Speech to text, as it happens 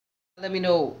Let me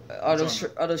know are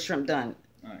those shrimp done.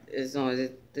 All right. As long as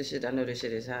this shit, I know this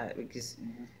shit is hot because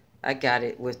I got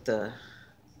it with the.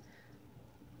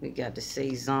 We got the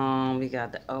Saison, we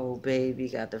got the Old Bay, we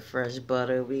got the fresh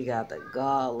butter, we got the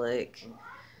garlic.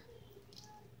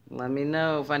 Let me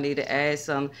know if I need to add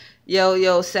some.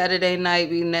 Yo, Saturday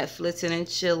night we Netflixing and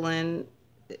chilling,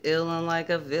 illin' like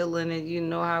a villain, and you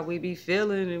know how we be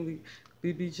feeling, and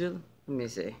we be chilling. Let me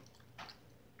see.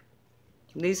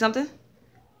 Need something?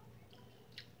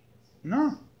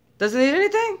 No. Doesn't need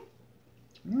anything?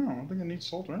 No, I don't think it needs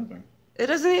salt or anything. It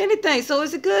doesn't need anything, so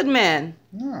it's good, man.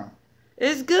 No.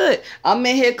 It's good. I'm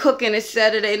in here cooking. It's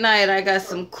Saturday night. I got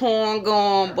some corn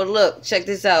going. But look, check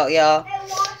this out, y'all.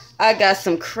 I got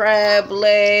some crab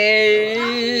legs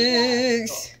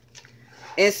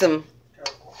and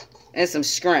some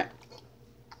shrimp.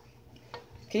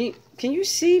 Can you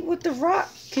see what the rock?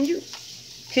 Can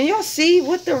y'all see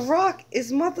what the rock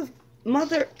is mother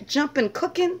jumping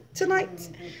cooking tonight?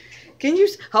 Can you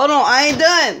hold on? I ain't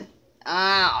done.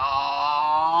 Oh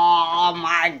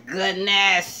my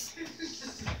goodness.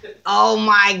 Oh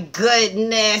my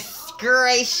goodness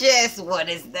gracious. What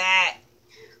is that?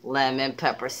 Lemon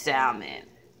pepper salmon.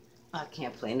 I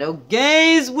can't play no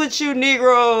games with you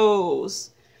Negroes.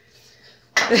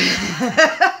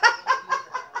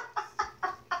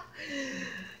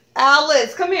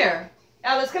 Alice, come here.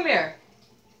 Alice, come here.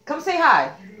 Come say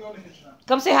hi.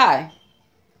 Come say hi.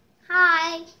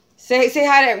 Hi. Say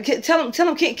hi there. Tell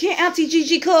them, can't Auntie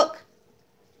Gigi cook?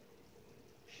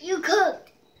 You cooked.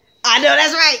 I know,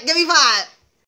 that's right. Give me 5.